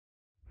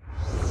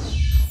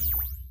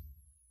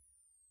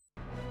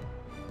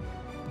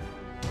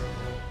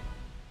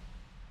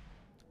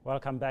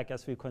Welcome back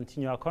as we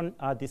continue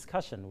our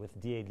discussion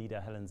with DA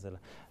leader Helen Zille.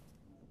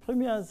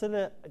 Premier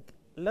Zille,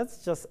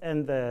 let's just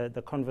end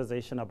the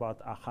conversation about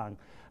Ahang.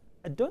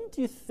 Don't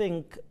you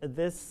think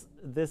this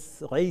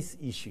race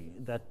issue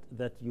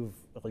that you've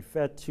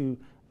referred to,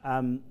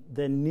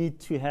 the need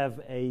to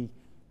have a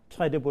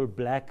credible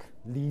black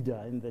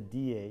leader in the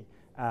DA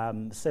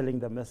selling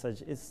the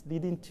message, is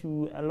leading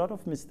to a lot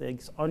of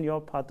mistakes on your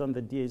part, on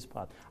the DA's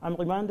part? I'm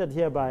reminded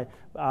hereby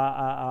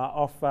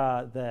of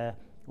the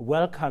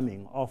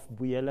welcoming of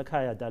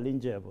Buyelekhaya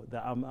Dalindyebo, the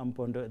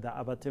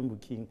Abatembu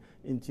King,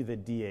 into the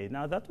DA.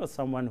 Now, that was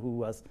someone who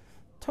was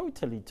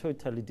totally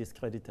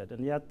discredited,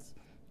 and yet,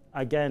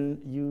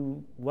 again,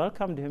 you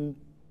welcomed him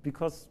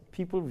because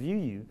people view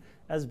you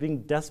as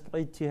being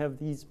desperate to have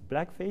these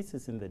black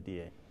faces in the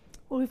DA.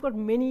 Well, we've got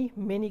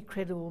many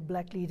credible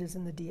black leaders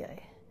in the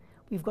DA.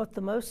 We've got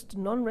the most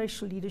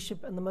non-racial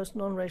leadership and the most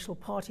non-racial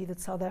party that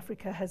South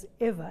Africa has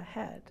ever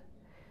had.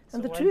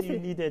 And so the truth do you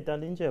need a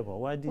Dalindyebo?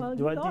 Why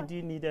did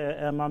you need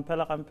a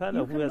Mampela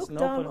Rampela who has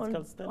no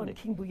political standing? On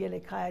King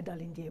Buyelekhaya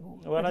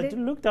Dalindyebo. Well, I do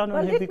look down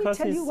on him because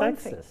he's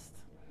sexist.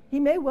 He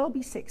may well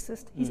be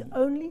sexist. He's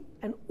only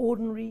an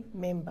ordinary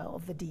member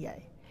of the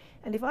DA.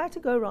 And if I had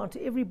to go around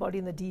to everybody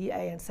in the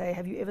DA and say,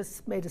 have you ever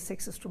made a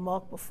sexist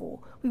remark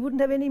before, we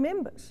wouldn't have any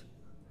members,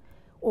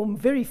 or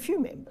very few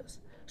members.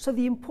 So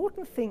the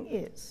important thing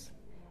is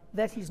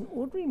that he's an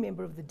ordinary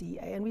member of the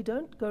DA, and we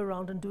don't go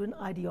around and do an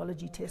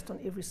ideology test on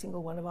every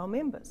single one of our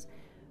members.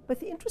 But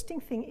the interesting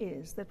thing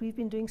is that we've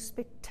been doing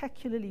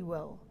spectacularly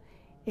well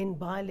in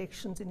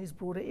by-elections in his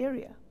broader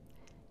area.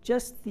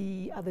 Just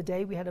the other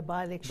day we had a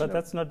by-election. But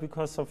that's not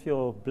because of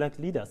your black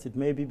leaders. It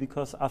may be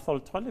because Athol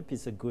Trollip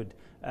is a good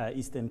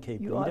Eastern Cape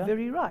leader. You are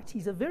very right.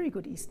 He's a very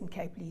good Eastern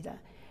Cape leader.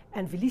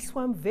 And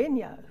Viliswa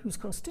Mvenya, whose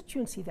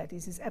constituency that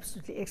is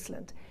absolutely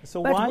excellent.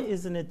 So but why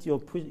isn't it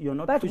you're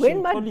not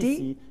pushing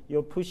policy,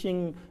 you're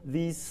pushing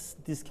these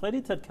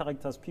discredited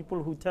characters,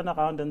 people who turn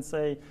around and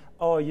say,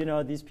 oh, you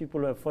know, these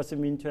people are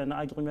forcing me into an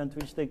agreement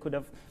which they could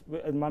have,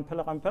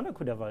 Mampela Rampela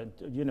could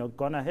have,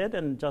 gone ahead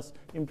and just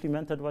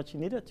implemented what she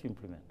needed to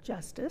implement.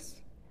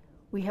 Justice,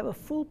 we have a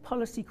full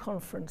policy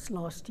conference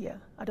last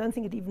year. I don't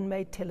think it even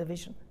made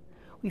television.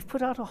 We've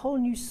put out a whole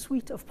new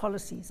suite of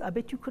policies. I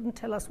bet you couldn't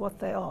tell us what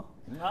they are.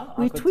 No,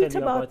 we I could tweet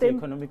tell you about them. The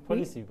economic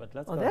policy, but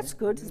let's go that's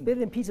good. It's better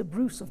than Peter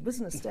Bruce of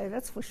Business Day,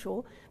 that's for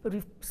sure. But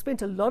we've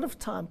spent a lot of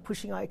time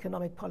pushing our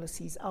economic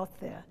policies out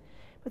there.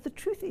 But the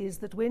truth is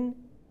that when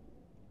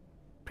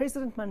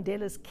President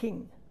Mandela's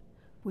king,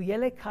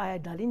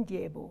 Buyelekhaya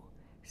Dalindyebo,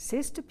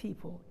 says to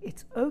people,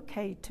 it's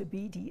okay to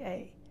be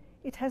DA,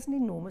 it has an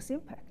enormous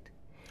impact.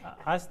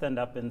 I stand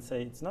up and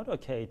say it's not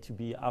okay to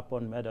be up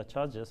on murder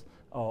charges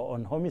or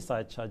on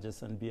homicide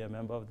charges and be a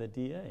member of the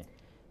DA.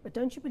 But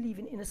don't you believe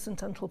in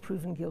innocent until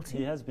proven guilty?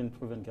 He has been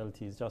proven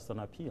guilty. He's just on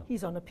appeal.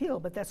 He's on appeal,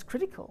 but that's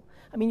critical.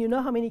 I mean, you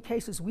know how many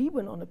cases we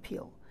win on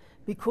appeal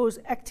because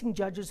acting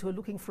judges who are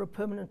looking for a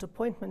permanent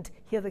appointment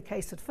hear the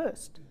case at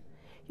first.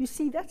 You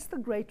see, that's the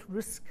great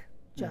risk,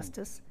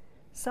 Justice.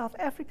 South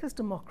Africa's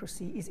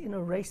democracy is in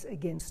a race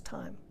against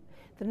time.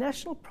 The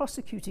National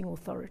Prosecuting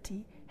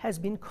Authority has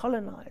been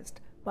colonized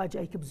by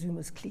Jacob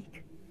Zuma's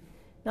clique.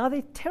 Now, there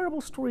are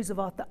terrible stories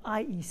about the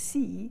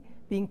IEC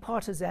being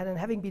partisan and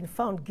having been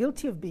found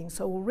guilty of being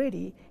so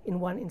already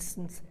in one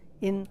instance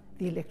in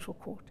the Electoral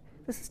Court.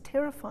 This is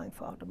terrifying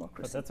for our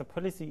democracy. But that's a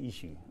policy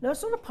issue. No,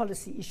 it's not a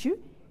policy issue.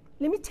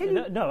 Let me tell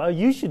you. No,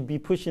 you should be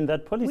pushing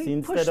that policy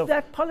instead of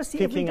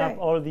picking up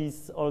all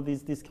these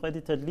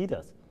discredited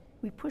leaders.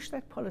 We push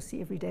that policy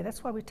every day.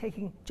 That's why we're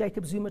taking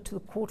Jacob Zuma to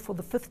the court for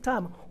the 5th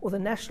time, or the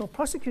National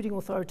Prosecuting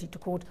Authority to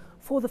court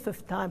for the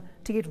 5th time,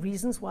 to get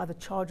reasons why the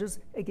charges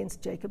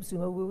against Jacob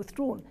Zuma were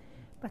withdrawn.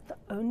 But the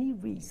only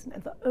reason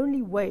and the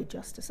only way,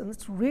 Justice, and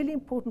it's really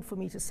important for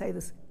me to say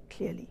this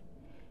clearly,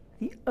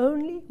 the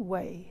only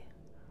way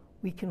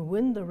we can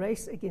win the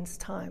race against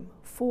time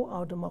for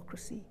our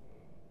democracy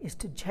is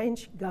to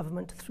change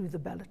government through the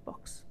ballot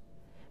box.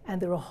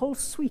 And there are a whole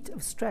suite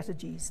of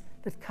strategies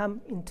that come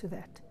into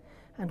that.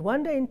 And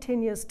one day in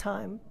 10 years'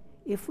 time,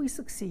 if we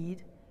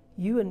succeed,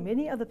 you and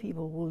many other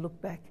people will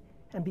look back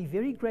and be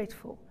very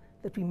grateful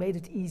that we made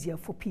it easier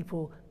for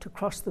people to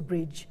cross the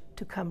bridge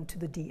to come to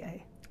the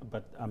DA.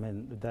 But I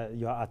mean,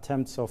 your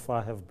attempts so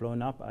far have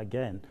blown up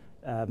again,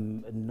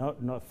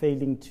 not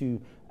failing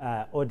to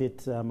audit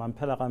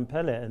Mampela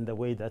Rampela and the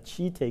way that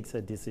she takes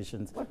her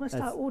decisions. What must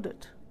I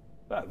audit?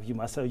 Well,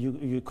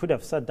 you could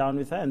have sat down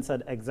with her and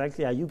said,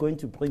 exactly, are you going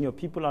to bring your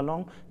people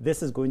along?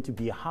 This is going to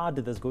be hard.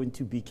 There's going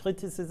to be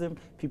criticism.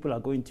 People are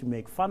going to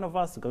make fun of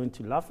us, going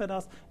to laugh at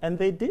us. And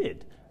they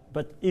did.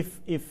 But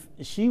if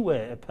she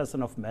were a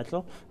person of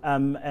metal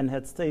and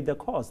had stayed the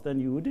course,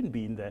 then you wouldn't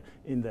be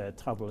in the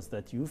troubles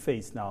that you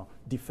face now,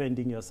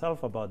 defending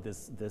yourself about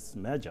this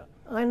merger.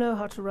 I know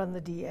how to run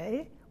the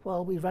DA.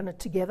 Well, we run it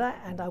together,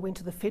 and I went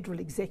to the federal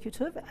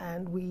executive,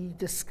 and we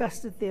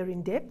discussed it there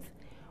in depth.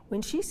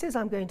 When she says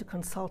I'm going to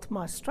consult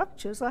my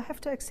structures, I have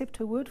to accept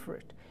her word for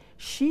it.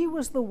 She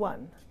was the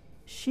one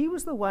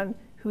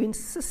who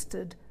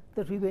insisted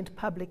that we went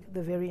public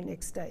the very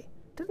next day.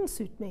 Didn't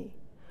suit me.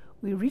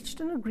 We reached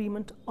an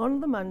agreement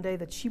on the Monday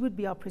that she would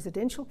be our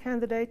presidential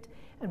candidate,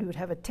 and we would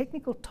have a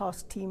technical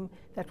task team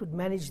that would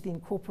manage the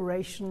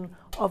incorporation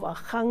of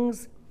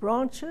Akhang's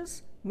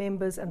branches,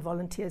 members and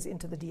volunteers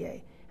into the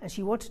DA. And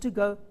she wanted to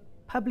go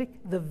public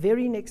the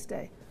very next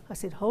day. I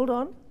said, hold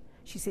on.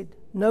 She said,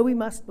 no, we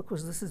must,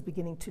 because this is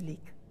beginning to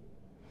leak.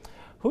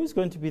 Who is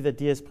going to be the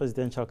DA's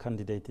presidential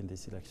candidate in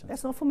this election?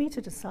 That's not for me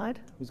to decide.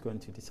 Who's going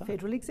to decide?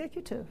 Federal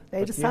Executive.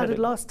 They decided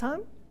last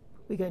time.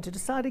 We're going to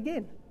decide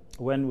again.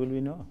 When will we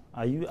know?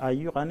 Are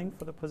you running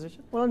for the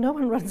position? Well, no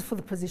one runs for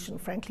the position.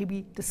 Frankly,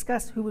 we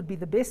discuss who would be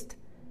the best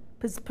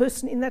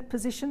person in that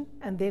position,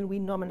 and then we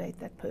nominate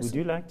that person. Would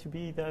you like to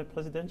be the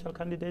presidential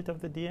candidate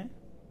of the DA?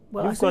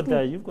 Well,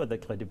 you've got the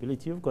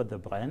credibility, you've got the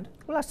brand.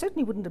 Well, I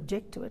certainly wouldn't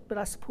object to it, but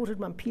I supported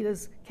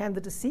Mampila's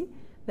candidacy.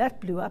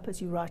 That blew up,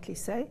 as you rightly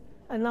say,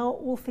 and now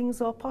all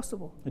things are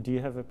possible. Do you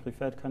have a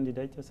preferred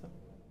candidate yourself?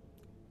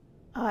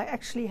 I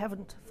actually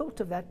haven't thought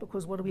of that,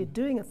 because what we're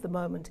doing at the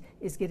moment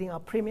is getting our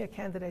premier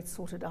candidates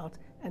sorted out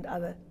and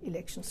other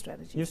election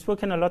strategies. You've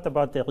spoken a lot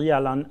about the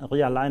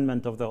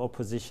realignment of the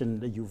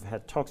opposition. You've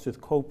had talks with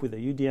COPE, with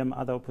the UDM,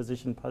 other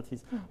opposition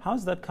parties.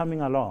 How's that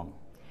coming along?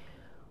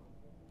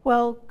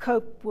 Well,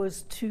 COPE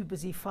was too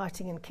busy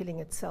fighting and killing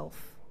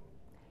itself.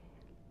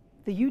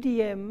 The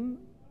UDM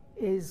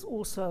is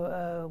also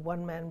a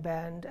one-man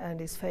band and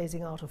is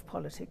phasing out of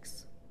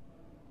politics.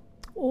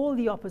 All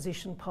the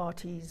opposition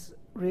parties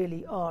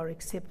really are,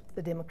 except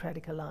the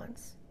Democratic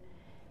Alliance.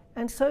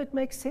 And so it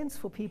makes sense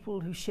for people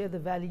who share the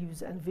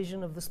values and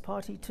vision of this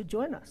party to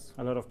join us.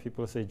 A lot of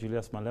people say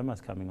Julius Malema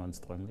is coming on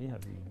strongly.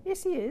 Have you?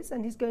 Yes, he is,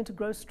 and he's going to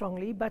grow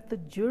strongly, but the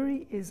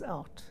jury is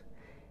out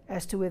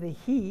as to whether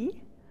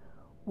he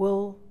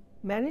will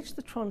manage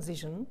the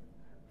transition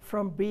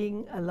from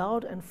being a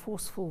loud and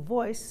forceful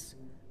voice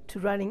to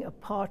running a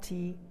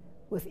party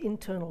with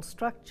internal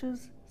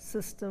structures,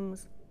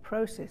 systems,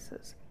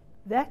 processes.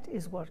 That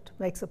is what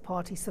makes a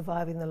party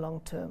survive in the long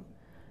term,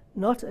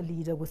 not a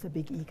leader with a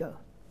big ego.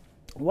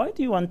 Why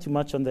do you want to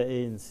march on the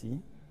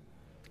ANC?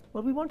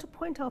 Well, we want to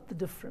point out the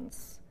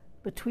difference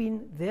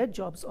between their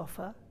jobs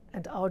offer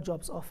and our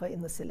jobs offer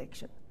in this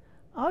election.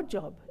 Our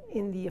job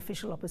in the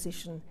official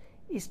opposition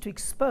is to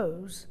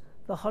expose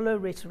the hollow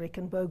rhetoric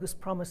and bogus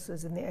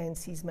promises in the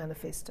ANC's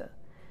manifesto.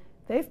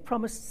 They've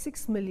promised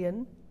 6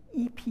 million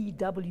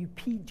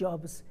EPWP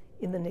jobs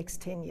in the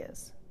next 10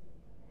 years.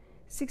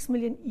 6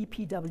 million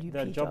EPWP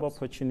They're jobs. job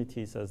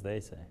opportunities, as they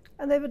say.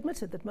 And they've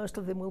admitted that most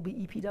of them will be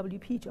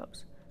EPWP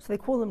jobs. So they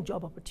call them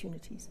job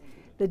opportunities.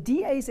 The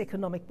DA's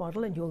economic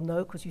model, and you'll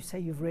know because you say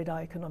you've read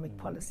our economic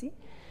policy,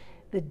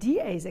 the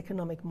DA's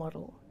economic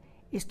model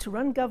is to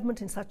run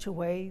government in such a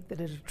way that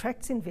it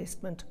attracts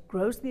investment,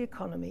 grows the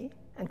economy,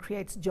 and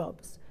creates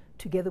jobs,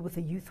 together with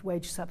a youth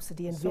wage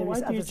subsidy and various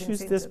other incentives. So why do you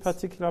choose this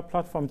particular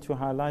platform to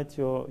highlight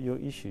your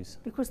issues?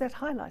 Because that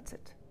highlights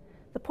it.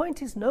 The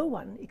point is no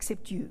one,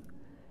 except you,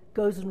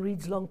 goes and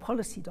reads long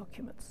policy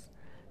documents.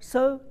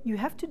 So you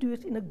have to do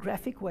it in a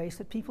graphic way so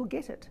that people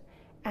get it.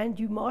 And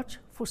you march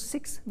for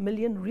 6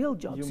 million real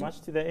jobs. You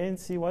march to the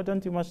ANC. Why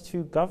don't you march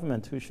to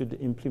government who should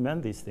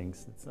implement these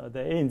things? The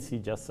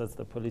ANC just sets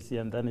the policy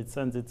and then it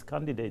sends its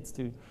candidates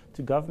to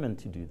government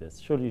to do this.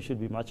 Surely you should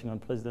be marching on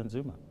President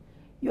Zuma.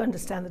 You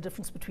understand the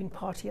difference between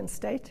party and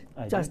state,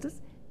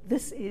 Justice?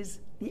 This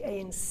is the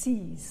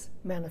ANC's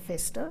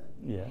manifesto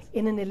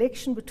in an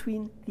election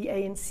between the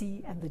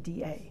ANC and the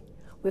DA.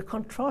 We're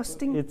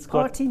contrasting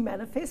party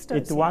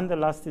manifestos. It won the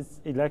last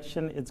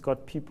election. It's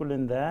got people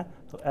in there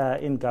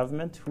in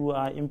government who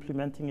are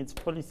implementing its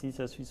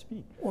policies as we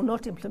speak. Or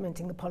not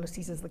implementing the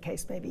policies, as the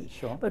case may be.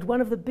 Sure. But one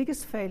of the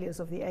biggest failures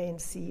of the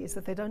ANC is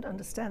that they don't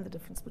understand the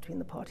difference between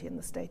the party and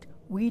the state.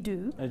 We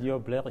do. And you're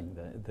blurring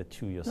the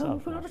two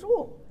yourself. No, not at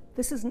all.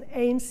 This is an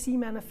ANC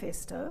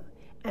manifesto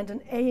and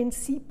an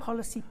ANC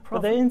policy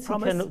promise. But the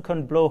ANC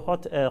can blow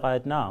hot air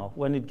right now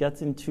when it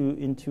gets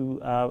into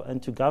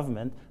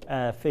government,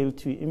 fail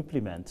to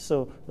implement.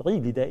 So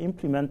really, the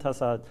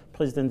implementers are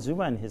President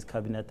Zuma and his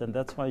cabinet, and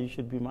that's why you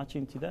should be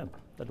marching to them.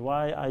 But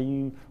why are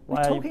you?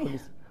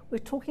 We're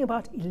talking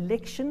about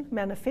election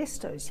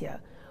manifestos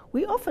here.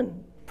 We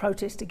often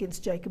protest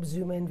against Jacob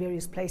Zuma in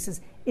various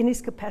places in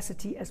his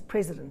capacity as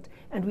president,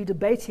 and we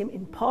debate him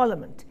in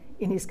Parliament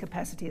in his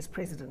capacity as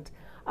president.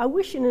 I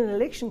wish in an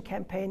election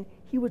campaign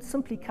he would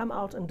simply come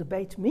out and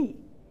debate me.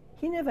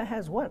 He never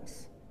has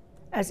once,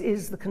 as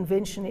is the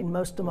convention in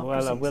most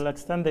democracies. Well, I will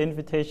extend the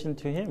invitation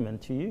to him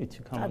and to you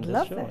to come on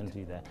the show and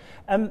do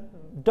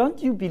that.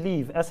 Don't you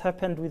believe, as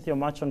happened with your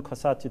march on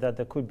Cosatu, that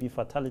there could be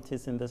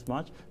fatalities in this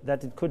march?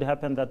 That it could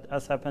happen that,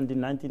 as happened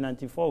in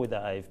 1994 with the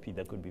IFP,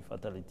 there could be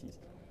fatalities?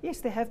 Yes,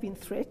 there have been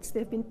threats.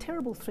 There have been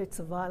terrible threats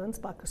of violence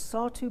by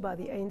Cosatu, by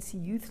the ANC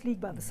Youth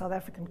League, by the South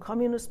African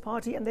Communist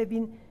Party, and there have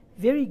been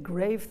very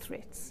grave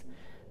threats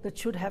that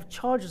should have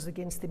charges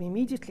against them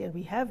immediately, and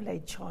we have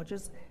laid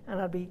charges,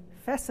 and I'd be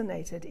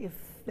fascinated if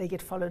they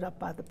get followed up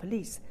by the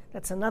police.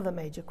 That's another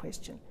major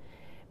question.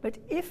 But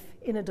if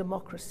in a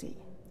democracy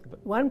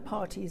one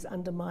party is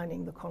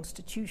undermining the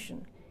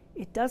Constitution,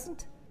 it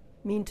doesn't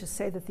mean to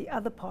say that the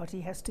other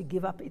party has to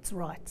give up its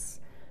rights.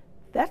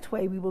 That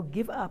way we will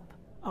give up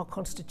our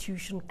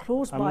constitution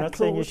clause by clause. I'm not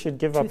saying you should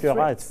give up your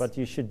rights, threats. but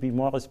you should be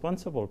more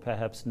responsible,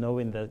 perhaps,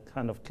 knowing the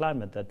kind of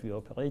climate that we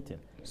operate in.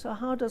 So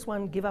how does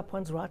one give up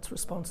one's rights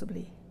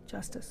responsibly,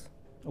 Justice?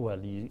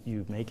 Well,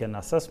 you make an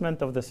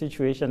assessment of the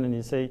situation and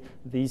you say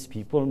these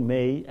people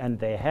may, and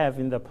they have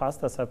in the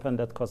past, as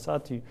happened at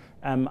Kosatu,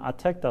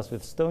 attacked us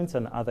with stones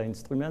and other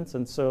instruments,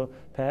 and so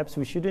perhaps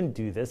we shouldn't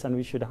do this and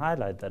we should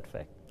highlight that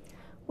fact.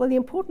 Well, the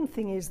important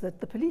thing is that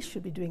the police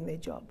should be doing their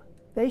job.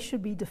 They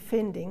should be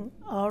defending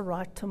our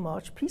right to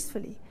march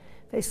peacefully.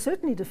 They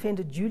certainly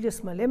defended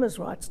Julius Malema's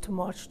rights to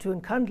march to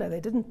Nkandla. They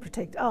didn't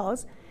protect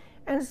ours.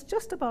 And it's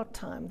just about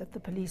time that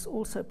the police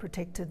also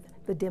protected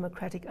the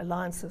Democratic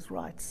Alliance's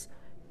rights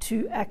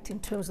to act in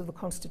terms of the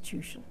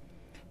Constitution.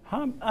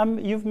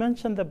 You've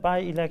mentioned the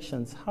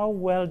by-elections. How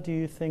well do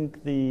you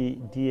think the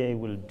DA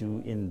will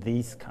do in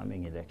these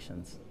coming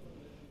elections?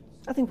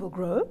 I think we'll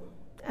grow,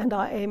 and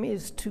our aim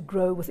is to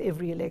grow with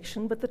every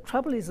election. But the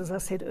trouble is, as I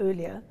said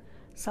earlier,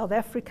 South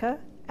Africa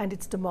and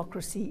its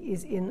democracy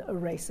is in a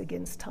race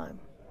against time.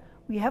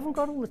 We haven't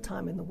got all the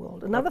time in the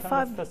world. Another what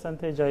kind of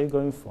percentage are you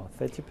going for?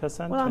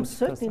 30%? Well, I'm 20%?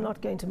 certainly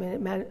not going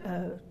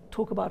to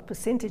talk about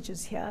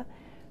percentages here,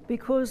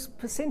 because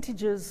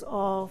percentages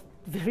are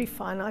very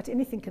finite.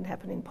 Anything can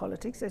happen in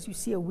politics. As you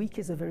see, a week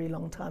is a very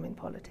long time in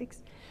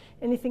politics.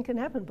 Anything can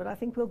happen, but I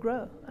think we'll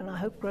grow, and I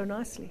hope grow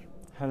nicely.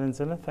 Helen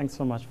Zille, thanks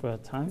so much for your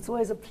time. It's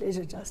always a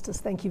pleasure,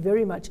 Justice. Thank you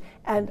very much.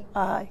 And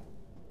I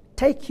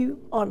take you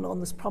on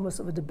this promise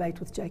of a debate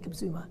with Jacob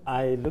Zuma.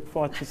 I look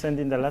forward to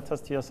sending the letters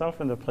to yourself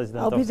and the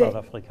President I'll of South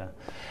Africa.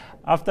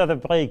 After the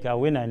break, our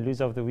winner and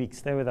loser of the week.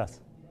 Stay with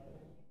us.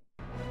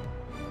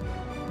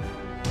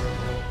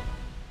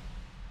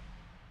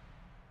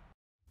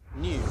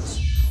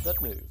 News that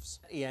moves.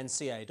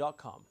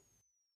 eNCA.com.